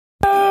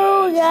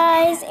Hello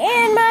guys,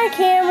 and my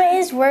camera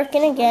is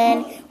working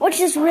again, which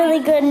is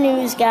really good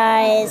news,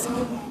 guys.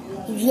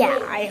 Yeah,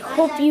 I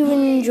hope you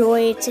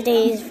enjoyed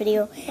today's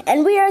video,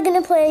 and we are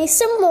gonna play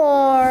some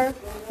more.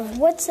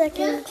 What's that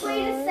game called?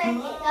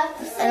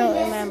 I don't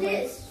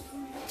remember.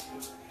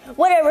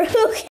 Whatever,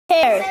 who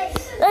cares?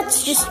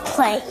 Let's just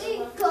play.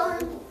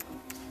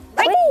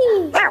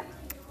 Whee!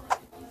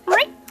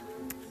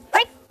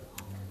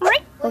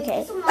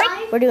 Okay,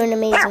 we're doing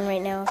amazing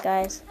right now,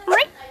 guys.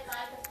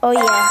 Oh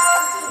yeah.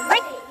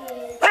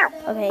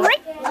 Okay.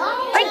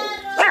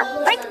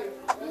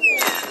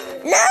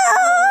 No,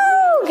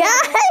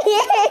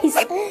 guys!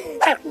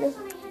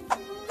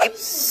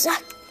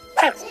 Suck.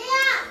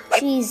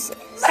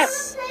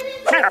 Jesus.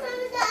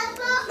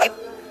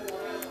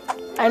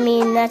 I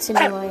mean, that's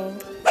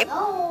annoying.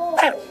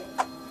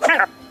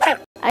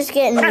 I just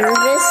get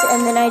nervous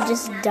and then I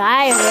just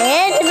die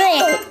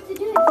randomly.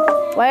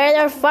 Why are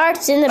there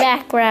farts in the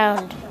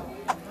background?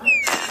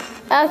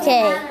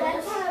 Okay.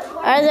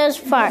 Are those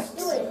farts?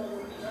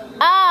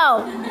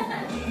 Oh!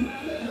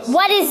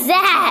 What is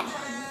that?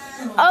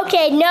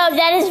 Okay, no,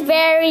 that is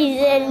very...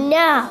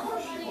 no.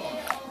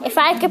 If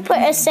I could put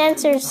a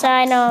censor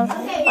sign on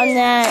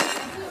that,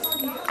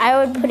 I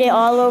would put it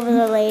all over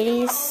the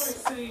ladies.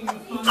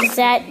 Because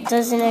that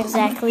doesn't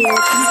exactly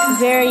look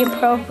very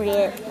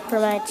appropriate for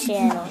my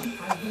channel.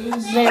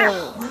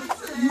 Literally.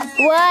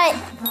 What?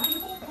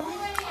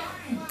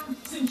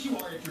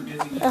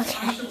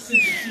 Okay.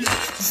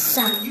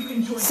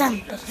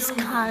 Somebody's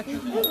calling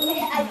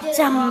me.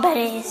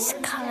 Somebody's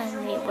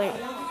calling me. Wait,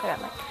 where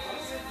am I?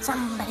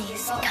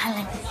 Somebody's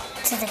calling me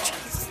to the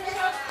chase.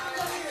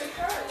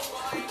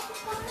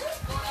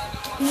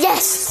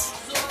 Yes!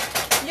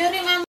 You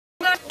remember?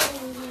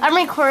 I'm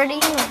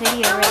recording a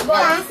video right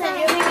now. Listen,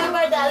 you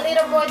remember that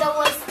little boy that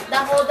was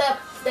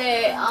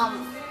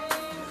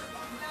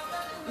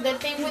the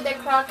thing with the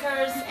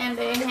crackers and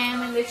the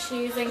ham and the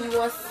cheese, and he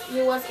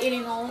was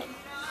eating all.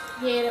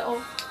 He ate it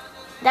all.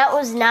 That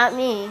was not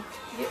me.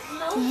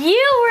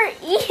 You were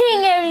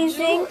eating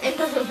everything. It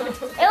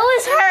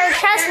was her,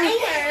 trust me.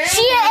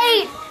 She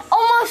ate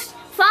almost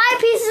 5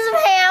 pieces of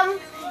ham.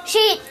 She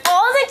ate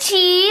all the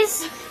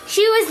cheese.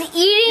 She was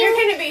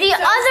eating the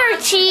other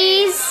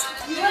cheese.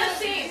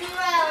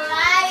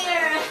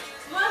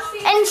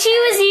 And she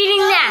was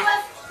eating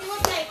that.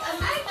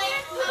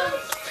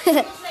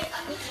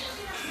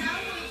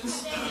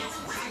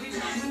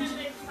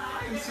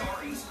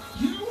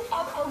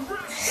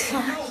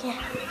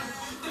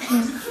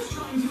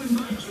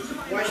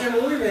 Watch a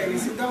movie, baby.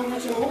 Sit down and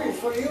watch a movie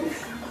for you.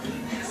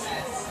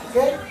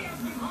 Okay?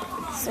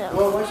 So,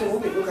 well, watch a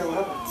movie. Look at what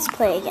happened. let's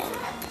play again.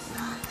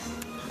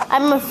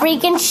 I'm a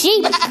freaking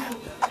sheep.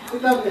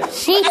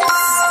 Sheep.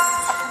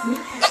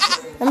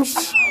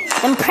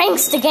 I'm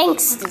prankster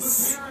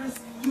gangsters.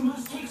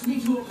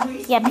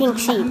 Yeah, pink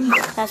sheep.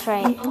 That's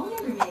right.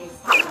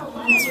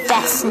 It's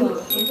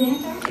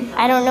fascinating.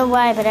 I don't know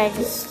why, but I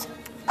just...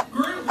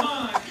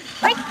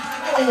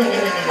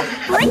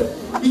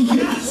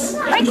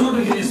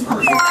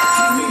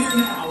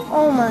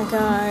 Oh my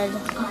god.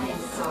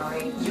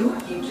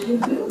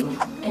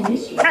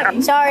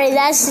 Sorry,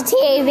 that's the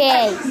TV.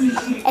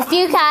 If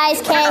you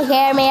guys can't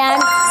hear me,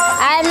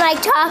 I'm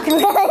like talking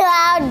really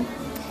loud.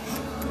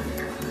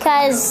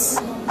 Because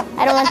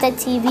I don't want that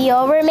TV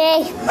over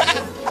me.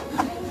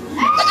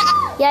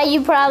 Yeah,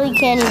 you probably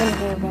can't even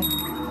hear me.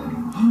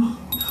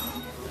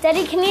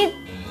 Daddy, can you...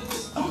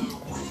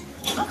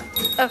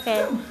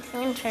 Okay, I'm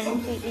going to turn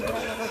and get you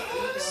down.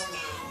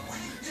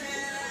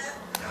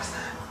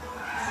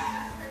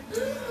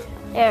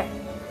 There.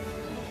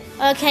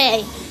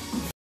 Okay.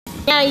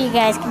 Now you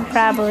guys can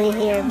probably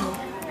hear me.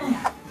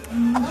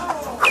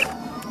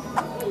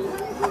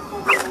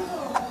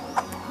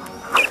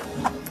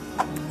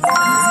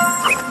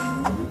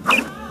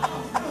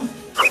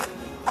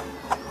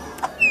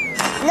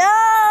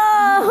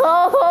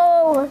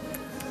 No!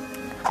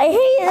 I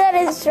hate that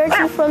it starts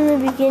you from the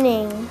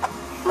beginning.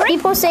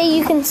 People say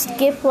you can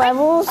skip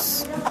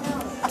levels,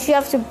 but you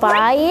have to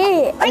buy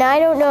it, and I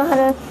don't know how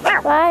to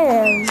buy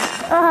them.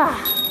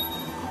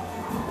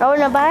 I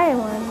want to buy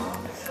one.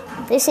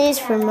 They say it's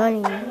for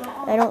money.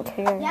 I don't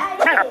care.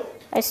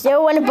 I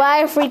still want to buy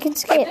a freaking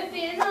skip.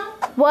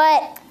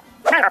 What?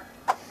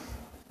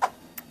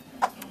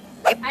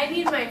 I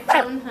need my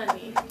phone,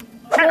 honey.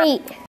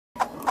 Wait.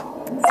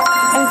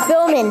 I'm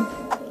filming.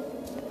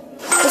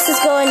 This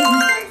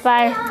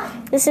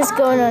is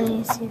going on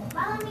YouTube.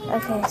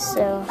 Okay,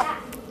 so.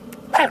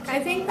 I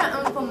think that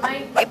Uncle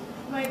Mike might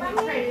be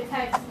trying to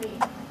text me.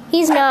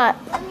 He's not.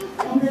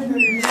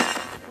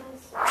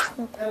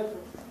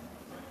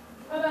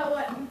 About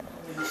what?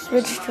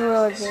 Switch to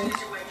Rosie.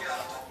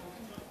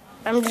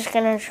 I'm just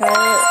gonna try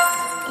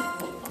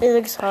it. It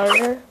looks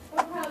harder.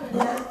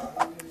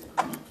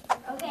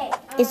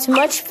 It's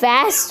much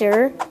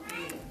faster.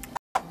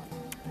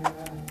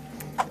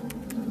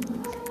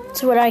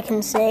 That's what I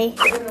can say.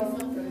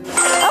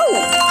 Oh!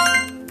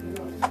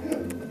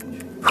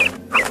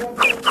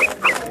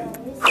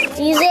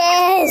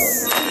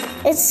 Jesus!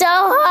 It's so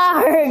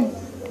hard!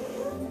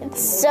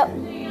 It's so...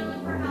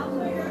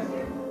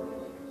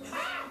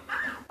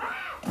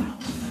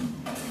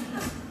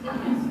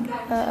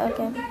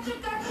 Okay.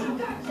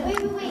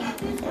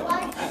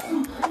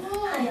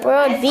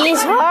 World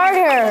B's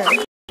harder.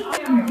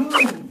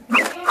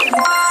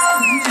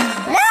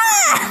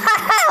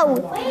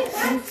 No!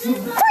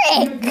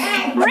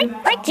 Frick!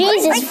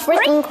 Jesus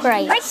freaking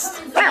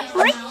Christ.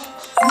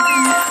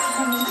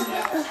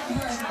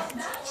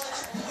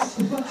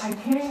 But I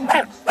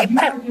can't. You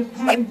are just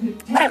having to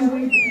take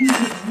away the piece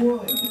of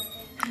wood.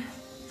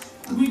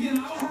 We did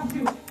not have to.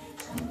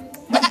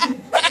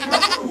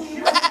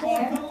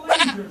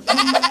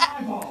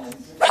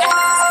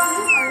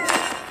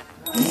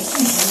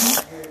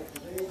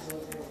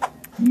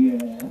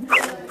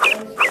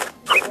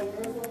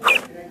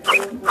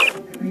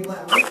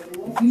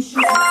 If you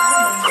shoot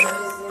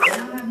lasers, I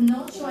have no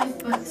choice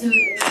but to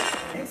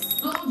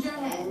explode your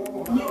head.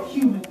 No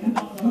human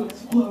cannot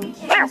explode.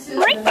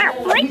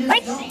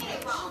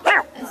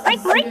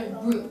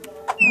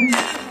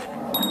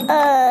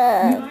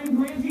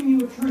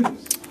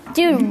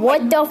 Dude,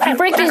 what the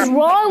frick is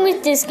wrong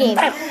with this game?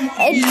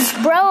 It's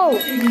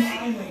broke.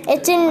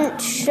 It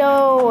didn't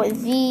show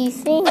the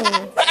thing.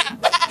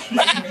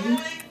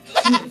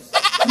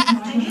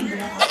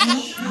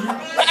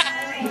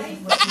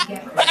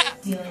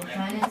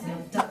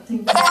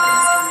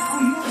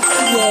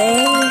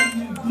 Yay.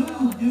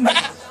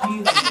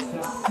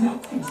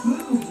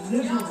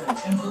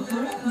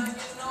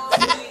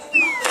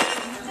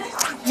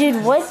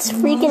 Dude, what's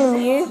freaking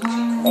weird?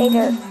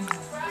 Later.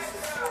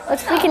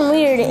 What's freaking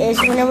weird is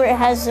whenever it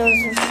has those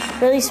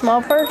really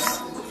small perks,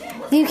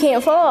 you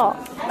can't fall.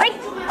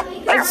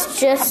 It's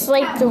just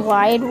like the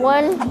wide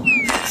one.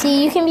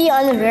 See, you can be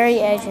on the very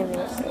edge of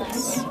it.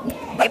 It's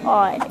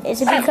odd.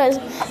 Is it because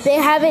they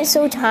have it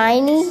so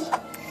tiny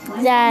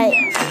that...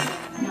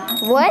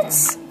 What?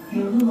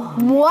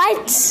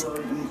 What?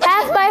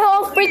 Half my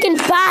whole freaking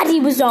body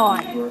was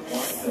on.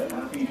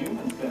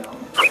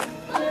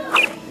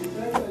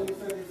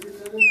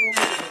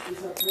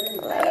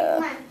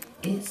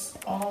 It's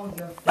all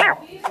your fault.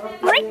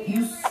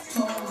 You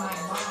stole my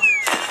mom.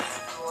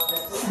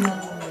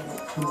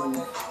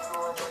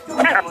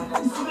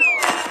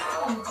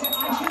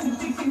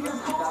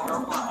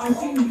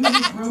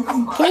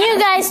 Can you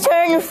guys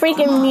turn the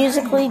freaking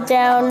musically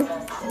down?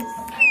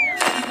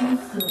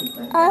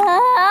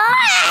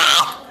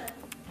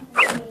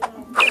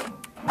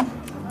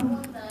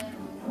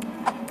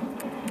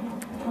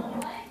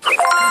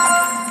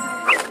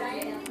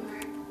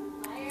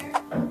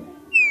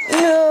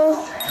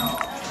 No.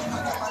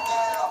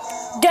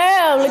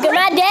 Damn, look at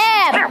my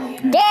dab.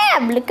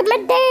 Dab, look at my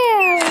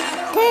dab.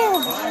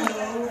 Dab.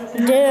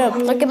 Dab,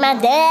 look at my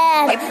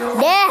dab.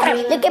 Dab,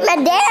 look at my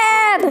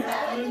dab.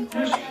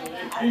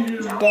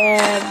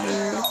 Dab.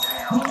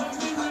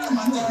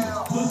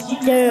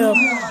 Dab.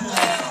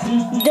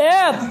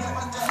 Dab.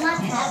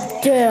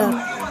 Dab.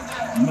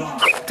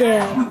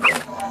 Dab.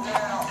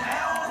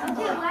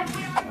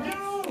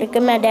 Look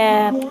at my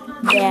dab.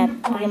 Dab.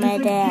 Look at my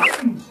dab.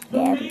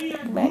 Dab. Look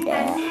at my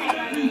dab.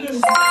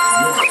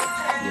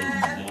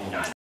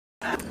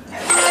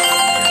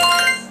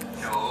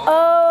 Oh.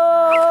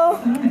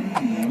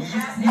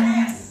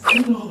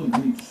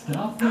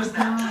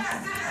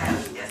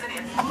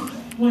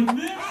 Like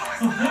this,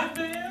 a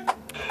headband,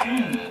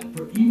 and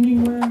for evening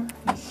wear,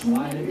 you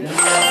slide it down.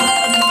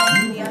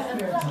 You have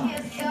spare time.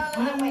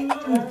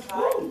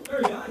 Oh,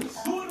 very nice.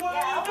 Who would want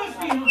to leave this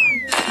behind?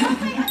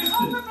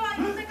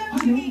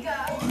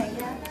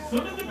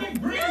 Some of the big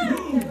brain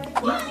room.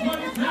 Let's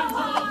find his hands on.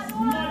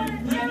 Not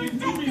ready to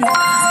be.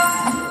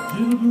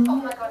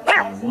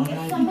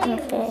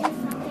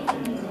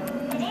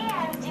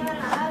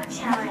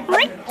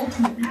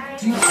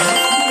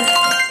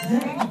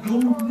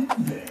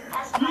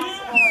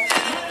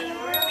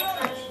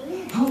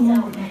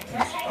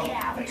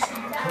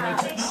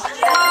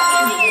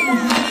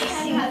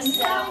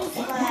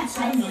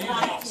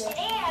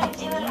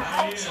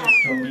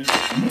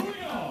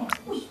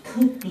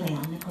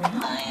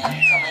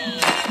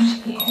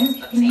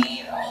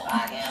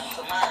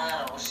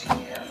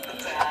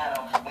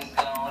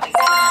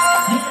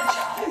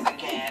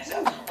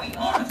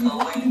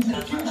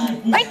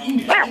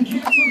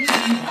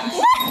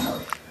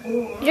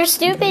 Your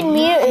stupid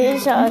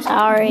music.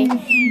 Sorry.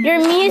 Your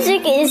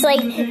music is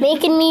like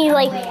making me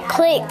like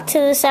click to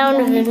the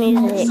sound of the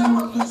music.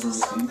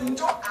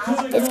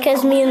 It's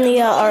because me and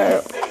Leah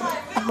are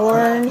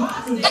born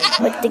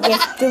with the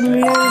gift of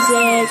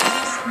music.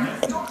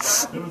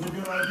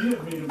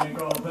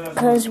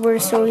 Because we're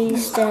so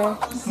used to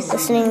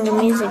listening to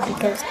music.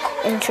 Because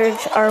in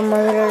church, our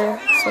mother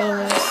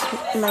sings.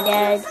 My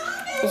dad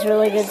is a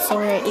really good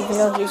singer, even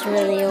though he's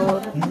really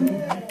old.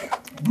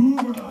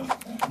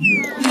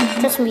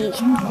 Trust me.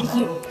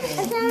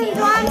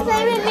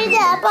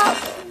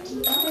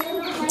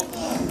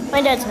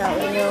 My dad's not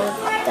really old.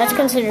 That's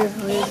considered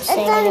rude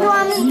saying it. Do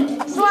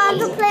you want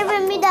to play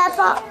with me,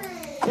 Dapper?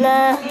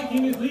 Nah.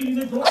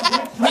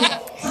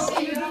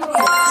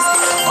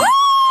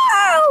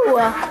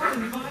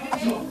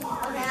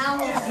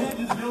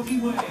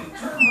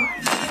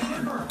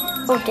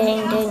 Oh,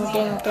 dang, dang,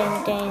 dang,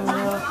 dang, dang.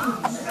 No.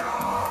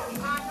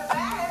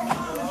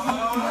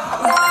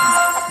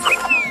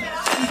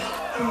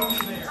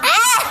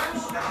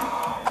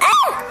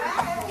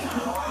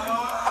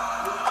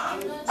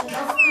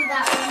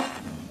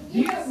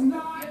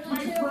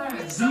 my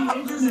friends, the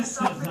internet does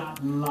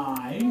not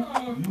lie. You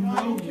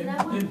know him,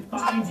 then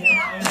find him.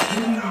 I am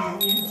giving you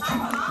in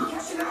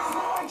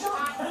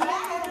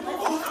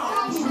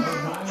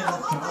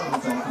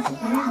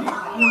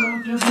I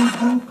want every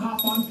blue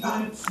cop on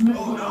planet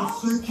Smithland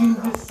searching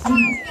the city.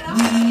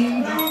 We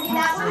need a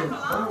password,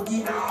 or we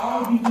will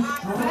all be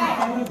destroyed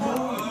by the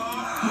void.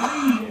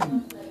 Find him.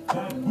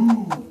 That boo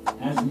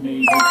has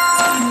made a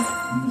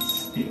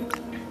mistake.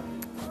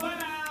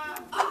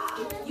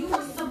 You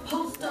were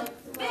supposed to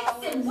fix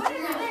it. What is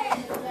this?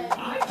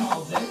 I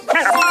called it.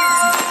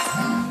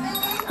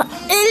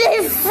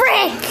 Little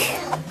frick!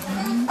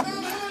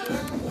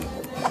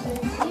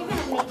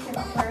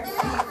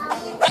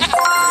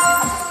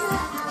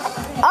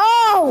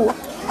 Oh!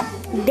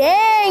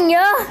 Dang,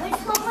 yo!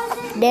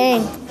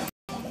 Dang.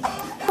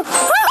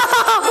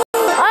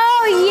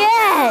 Oh,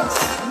 yes!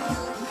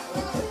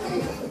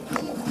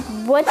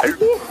 What do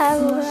you have?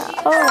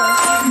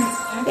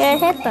 Oh, yeah,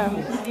 hippo.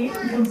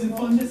 Comes in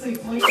fun to say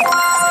play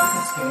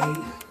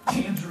escape,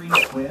 tangerine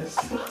twist,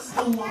 what's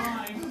the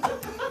line?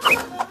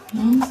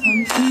 Mom's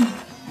coming.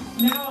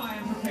 Now I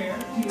am prepared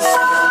to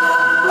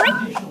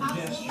additional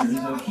gestures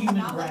of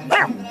human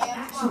gratitude.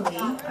 Actually,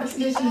 our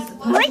tradition is to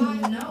punch him in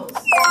the nose.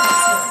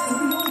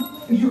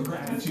 Your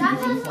gratitude is in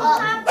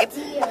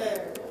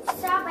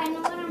Stop, I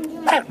know what I'm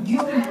doing. You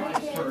can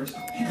rise first,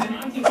 then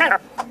I can.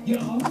 You're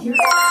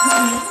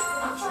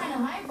I'm trying to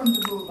hide from the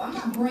boob. I'm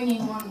not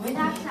bringing one with me.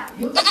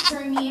 You'll just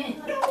turn me in.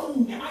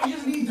 No, I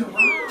just need to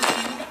ride.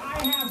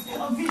 I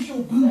have official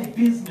boob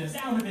business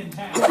out of in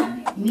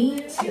town.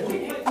 Me too.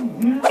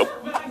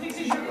 But I think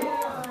it's your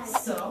car.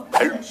 So,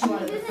 I'll let you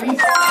out of the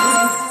freezer.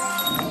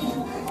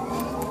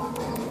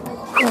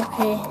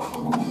 Okay.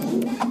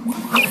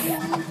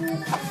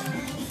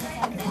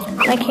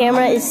 My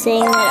camera is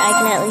saying that I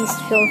can at least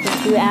film for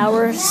 2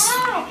 hours.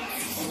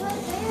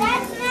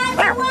 That's not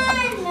the one.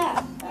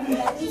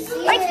 It's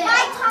my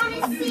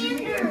Thomas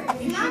Sanders.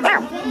 Not the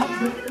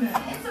band.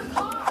 It's a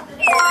car.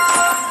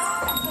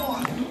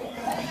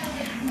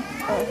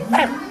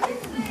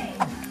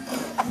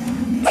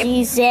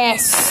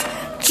 Jesus!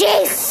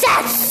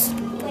 Jesus!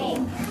 Wait.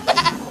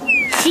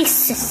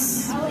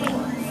 Jesus!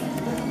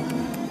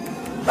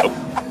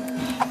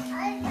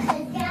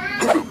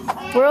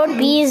 World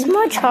B is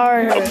much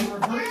harder.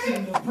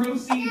 Reversing the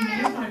proceed and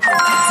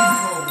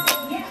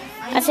anti-control.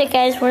 That's it,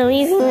 guys. We're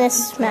leaving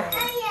this map.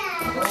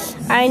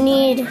 I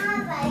need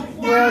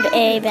World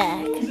A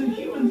back.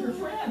 Humans are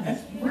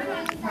friends. We're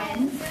not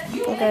friends.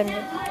 Okay.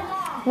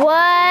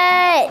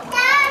 What?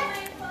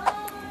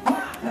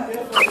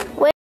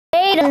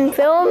 Wait, I'm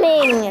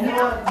filming.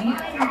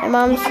 My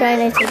mom's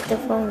trying to take the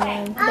phone.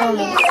 I'm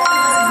filming.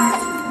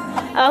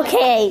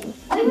 Okay.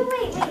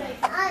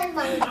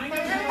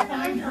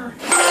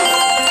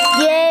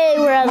 Yay,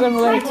 we're at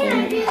level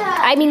 18.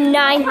 I mean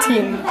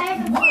 19.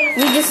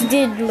 We just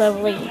did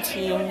level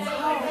 18.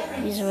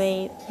 Please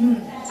wait.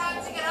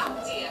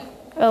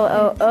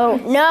 Oh,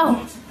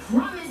 no!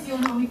 Promise you'll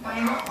help me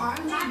find her, or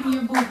I'm tapping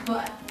your boob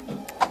butt.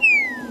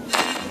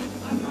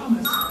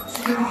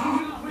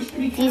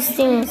 These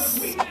things,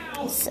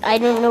 I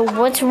don't know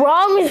what's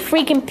wrong with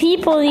freaking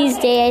people these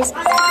days,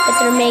 but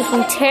they're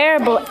making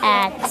terrible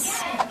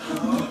ads.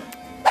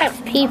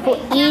 People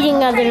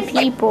eating other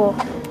people.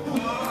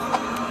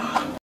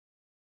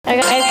 I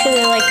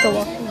actually like The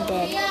Walking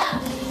Dead,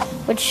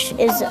 which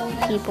is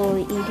people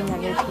eating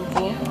other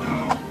people.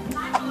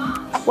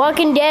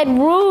 Walking Dead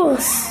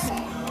rules!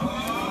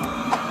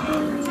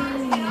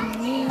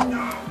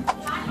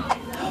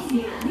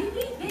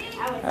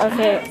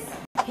 Okay.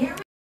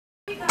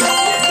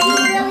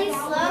 Really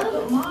slow.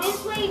 This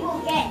way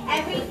we'll get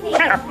everything.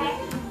 Okay.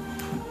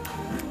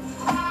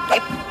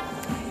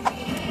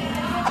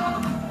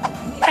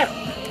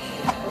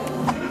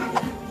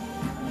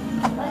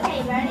 Okay,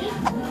 ready?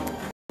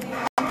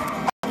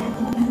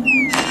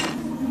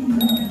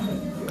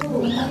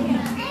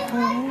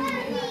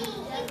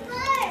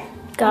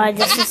 God,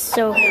 this is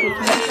so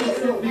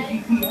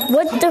freaking.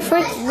 What the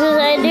frick was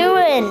I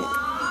doing?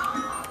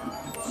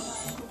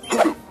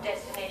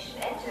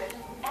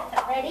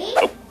 Ready?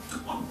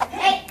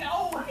 Hey,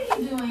 what are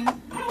you doing?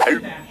 How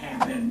did that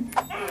happen?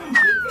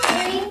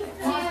 3,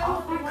 2,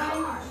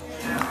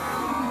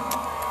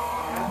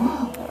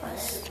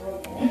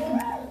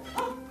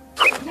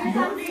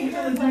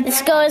 1.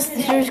 This goes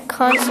through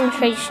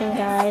concentration,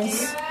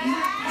 guys.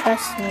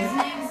 Trust me.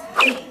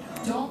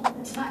 Don't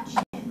touch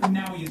him.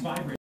 Now he's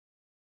vibrating.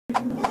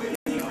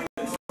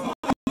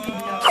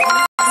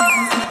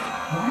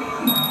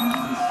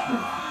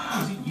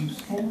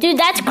 Dude,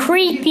 that's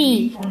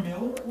creepy.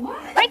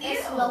 What?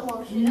 Slow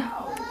motion.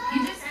 No. You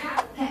just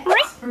have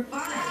pets for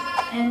fun.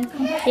 And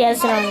He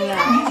has it on now.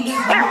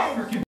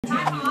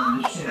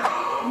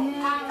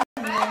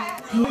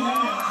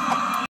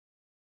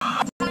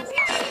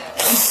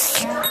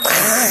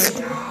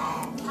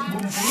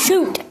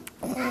 Shoot.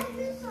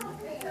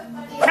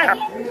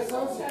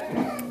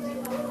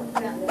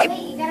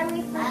 Wait, you gotta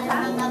wait for the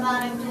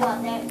bottom two up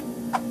there.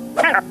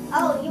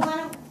 Oh, you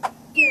wanna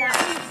do that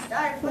one?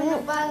 Start from the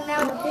bottom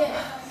now.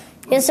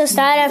 Yes, so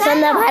start from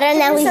the bottom.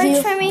 Now we Search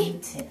do. for me.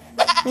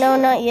 No,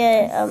 not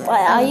yet.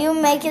 Are you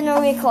making a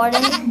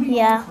recording?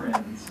 Yeah.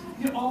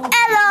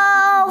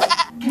 Hello.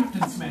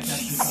 Captain Smack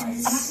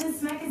exercise. Captain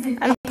Smack is in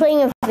I'm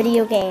playing a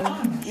video game.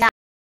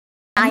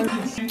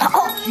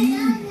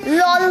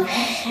 Lol.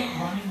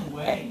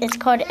 It's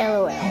called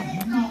LOL.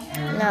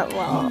 Not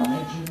LOL.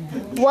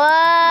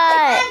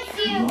 What?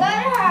 You go to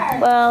her.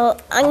 Well,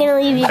 I'm gonna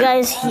leave you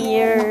guys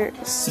here.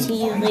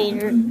 See you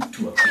later.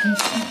 See you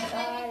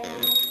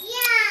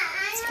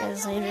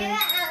guys later.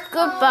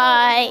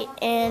 Goodbye,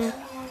 and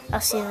I'll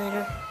see you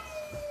later.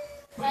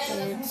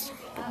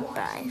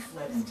 Goodbye.